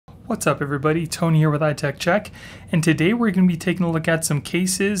What's up everybody, Tony here with iTech Check, and today we're going to be taking a look at some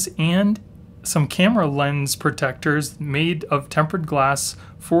cases and some camera lens protectors made of tempered glass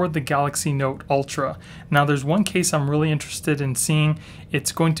for the Galaxy Note Ultra. Now there's one case I'm really interested in seeing.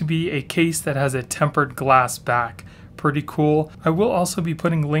 It's going to be a case that has a tempered glass back. Pretty cool. I will also be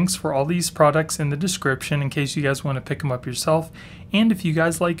putting links for all these products in the description in case you guys want to pick them up yourself. And if you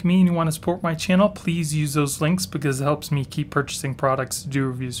guys like me and you want to support my channel, please use those links because it helps me keep purchasing products to do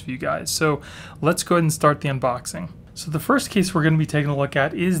reviews for you guys. So let's go ahead and start the unboxing. So the first case we're going to be taking a look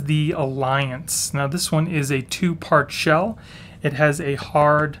at is the Alliance. Now this one is a two-part shell. It has a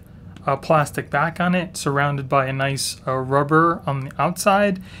hard plastic back on it surrounded by a nice rubber on the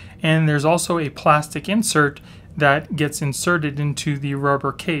outside, and there's also a plastic insert that gets inserted into the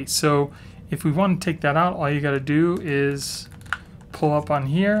rubber case. So if we want to take that out, all you got to do is pull up on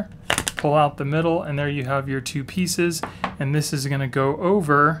here, pull out the middle, and there you have your two pieces, and this is going to go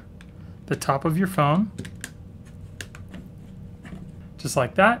over the top of your phone just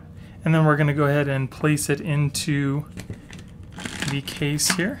like that. And then we're going to go ahead and place it into the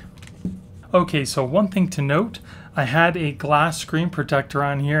case here. Okay, so one thing to note, I had a glass screen protector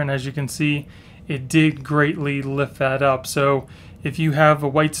on here, and as you can see, it did greatly lift that up. So if you have a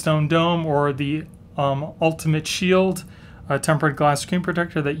Whitestone Dome or the Ultimate Shield tempered glass screen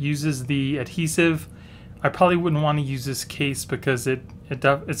protector that uses the adhesive, I probably wouldn't want to use this case because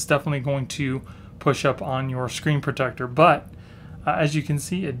it's definitely going to push up on your screen protector. But as you can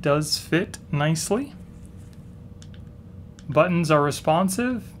see, it does fit nicely. Buttons are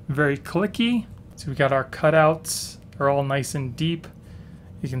responsive, very clicky. So we've got our cutouts, they're all nice and deep.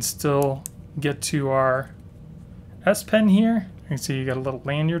 You can still get to our S Pen here. You can see you got a little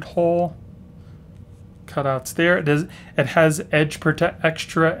lanyard hole, cutouts there. It has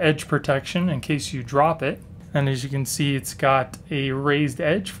extra edge protection in case you drop it. And as you can see, it's got a raised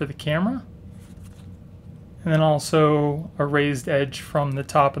edge for the camera, and then also a raised edge from the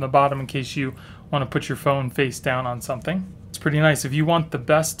top and the bottom in case you want to put your phone face down on something. It's pretty nice. If you want the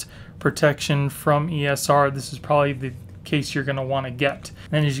best protection from ESR, this is probably the case you're going to want to get.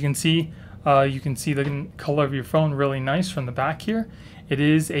 And as you can see the color of your phone really nice from the back here. It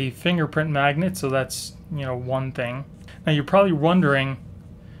is a fingerprint magnet, so that's, you know, one thing. Now you're probably wondering,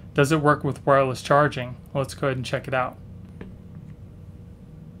 does it work with wireless charging? Well, let's go ahead and check it out.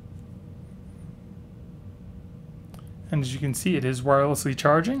 And as you can see, it is wirelessly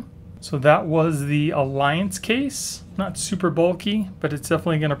charging. So that was the Alliance case. Not super bulky, but it's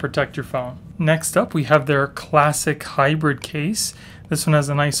definitely going to protect your phone. Next up, we have their classic hybrid case. This one has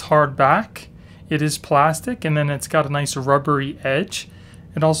a nice hard back. It is plastic, and then it's got a nice rubbery edge.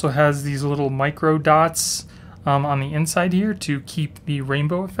 It also has these little micro dots on the inside here to keep the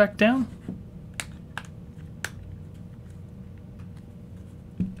rainbow effect down.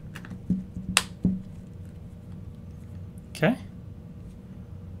 Okay.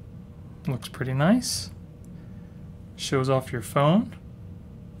 Looks pretty nice. Shows off your phone.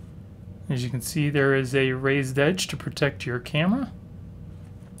 As you can see, there is a raised edge to protect your camera.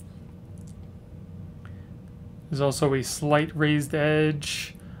 There's also a slight raised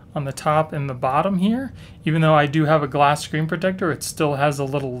edge on the top and the bottom here. Even though I do have a glass screen protector, it still has a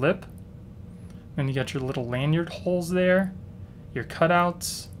little lip. And you got your little lanyard holes there, your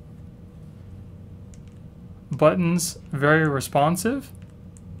cutouts. Buttons, very responsive.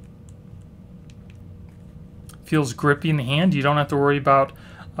 Feels grippy in the hand. You don't have to worry about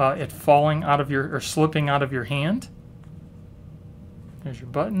it falling out of or slipping out of your hand. There's your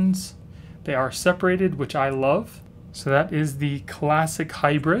buttons. They are separated, which I love. So that is the classic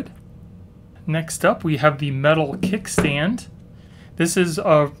hybrid. Next up, we have the metal kickstand. This is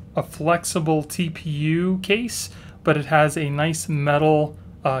a flexible TPU case, but it has a nice metal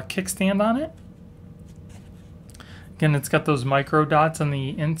kickstand on it. Again, it's got those micro dots on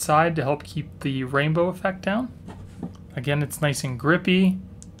the inside to help keep the rainbow effect down. Again, it's nice and grippy.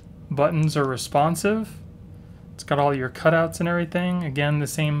 Buttons are responsive. It's got all your cutouts and everything. Again, the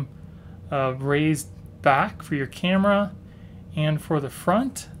same raised back for your camera and for the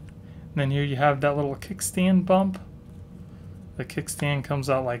front. And then here you have that little kickstand bump. The kickstand comes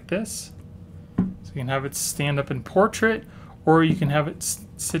out like this. So you can have it stand up in portrait, or you can have it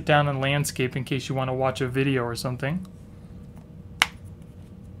sit down in landscape in case you want to watch a video or something.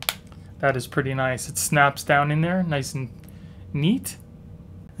 That is pretty nice. It snaps down in there, nice and neat.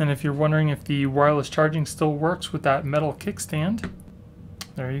 And if you're wondering if the wireless charging still works with that metal kickstand,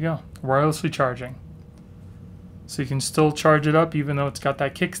 there you go, wirelessly charging. So you can still charge it up even though it's got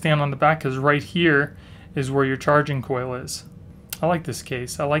that kickstand on the back, because right here is where your charging coil is. I like this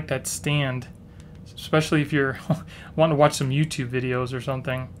case. I like that stand, especially if you're wanting to watch some YouTube videos or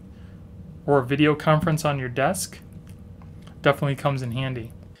something. or a video conference on your desk. Definitely comes in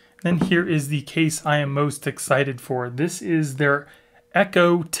handy. Then here is the case I am most excited for. This is their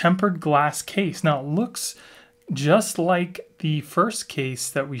Echo tempered glass case. Now it looks just like the first case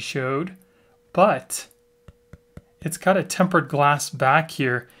that we showed, but it's got a tempered glass back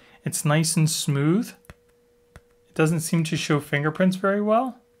here. It's nice and smooth. It doesn't seem to show fingerprints very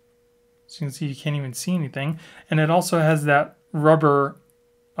well. As you can see, you can't even see anything. And it also has that rubber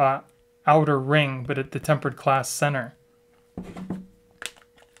outer ring, but at the tempered glass center.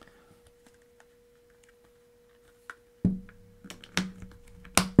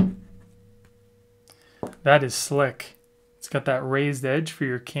 That is slick. It's got that raised edge for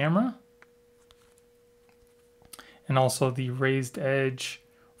your camera. And also the raised edge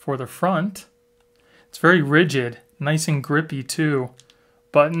for the front. It's very rigid, nice and grippy too.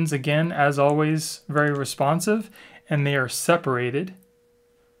 Buttons, again, as always, very responsive, and they are separated.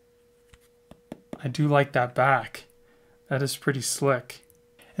 I do like that back. That is pretty slick.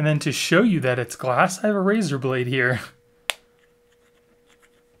 And then to show you that it's glass, I have a razor blade here.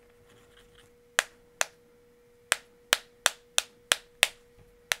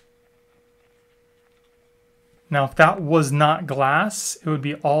 Now, if that was not glass, it would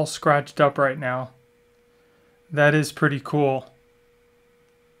be all scratched up right now. That is pretty cool.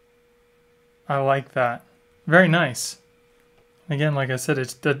 I like that. Very nice. Again, like I said,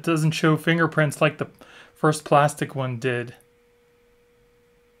 that doesn't show fingerprints like the first plastic one did.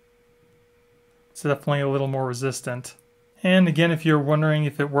 It's definitely a little more resistant. And again, if you're wondering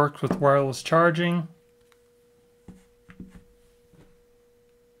if it works with wireless charging,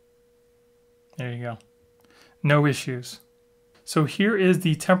 there you go. No issues. So here is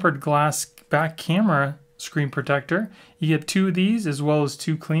the tempered glass back camera screen protector. You get 2 of these as well as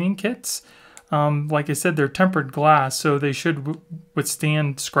 2 cleaning kits. Like I said, they're tempered glass, so they should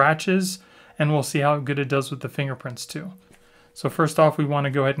withstand scratches, and we'll see how good it does with the fingerprints too. So first off, we want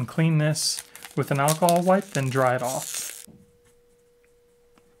to go ahead and clean this with an alcohol wipe, then dry it off.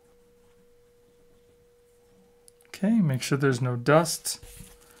 Okay, make sure there's no dust.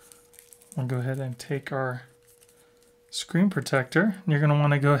 We'll go ahead and take our screen protector. You're going to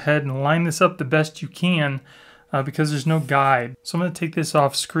want to go ahead and line this up the best you can because there's no guide. So I'm going to take this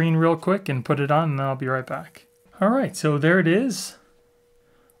off screen real quick and put it on, and then I'll be right back. All right, so there it is,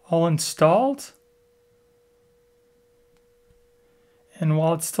 all installed. And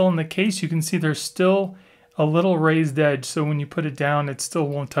while it's still in the case, you can see there's still a little raised edge, so when you put it down, it still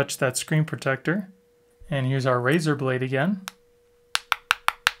won't touch that screen protector. And here's our razor blade again.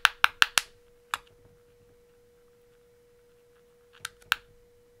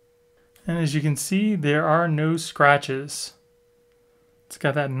 And as you can see, there are no scratches. It's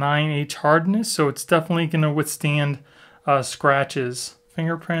got that 9H hardness, so it's definitely going to withstand scratches.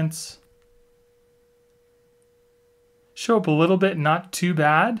 Fingerprints show up a little bit, not too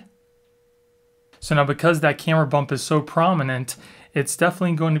bad. So now because that camera bump is so prominent, it's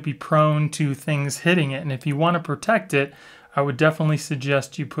definitely going to be prone to things hitting it. And if you want to protect it, I would definitely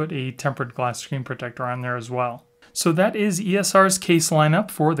suggest you put a tempered glass screen protector on there as well. So that is ESR's case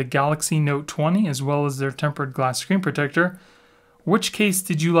lineup for the Galaxy Note 20 as well as their tempered glass screen protector. Which case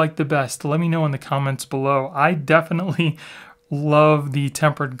did you like the best? Let me know in the comments below. I definitely love the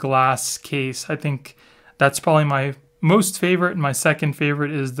tempered glass case. I think that's probably my most favorite, and my second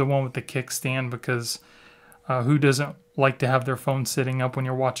favorite is the one with the kickstand, because who doesn't like to have their phone sitting up when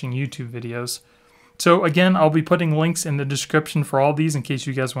you're watching YouTube videos? So again, I'll be putting links in the description for all these in case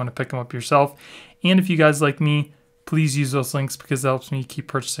you guys want to pick them up yourself. And if you guys like me, please use those links because that helps me keep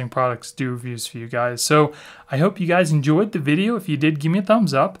purchasing products, do reviews for you guys. So I hope you guys enjoyed the video. If you did, give me a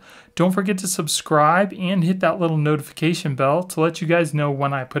thumbs up. Don't forget to subscribe and hit that little notification bell to let you guys know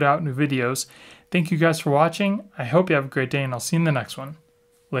when I put out new videos. Thank you guys for watching. I hope you have a great day, and I'll see you in the next one.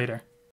 Later.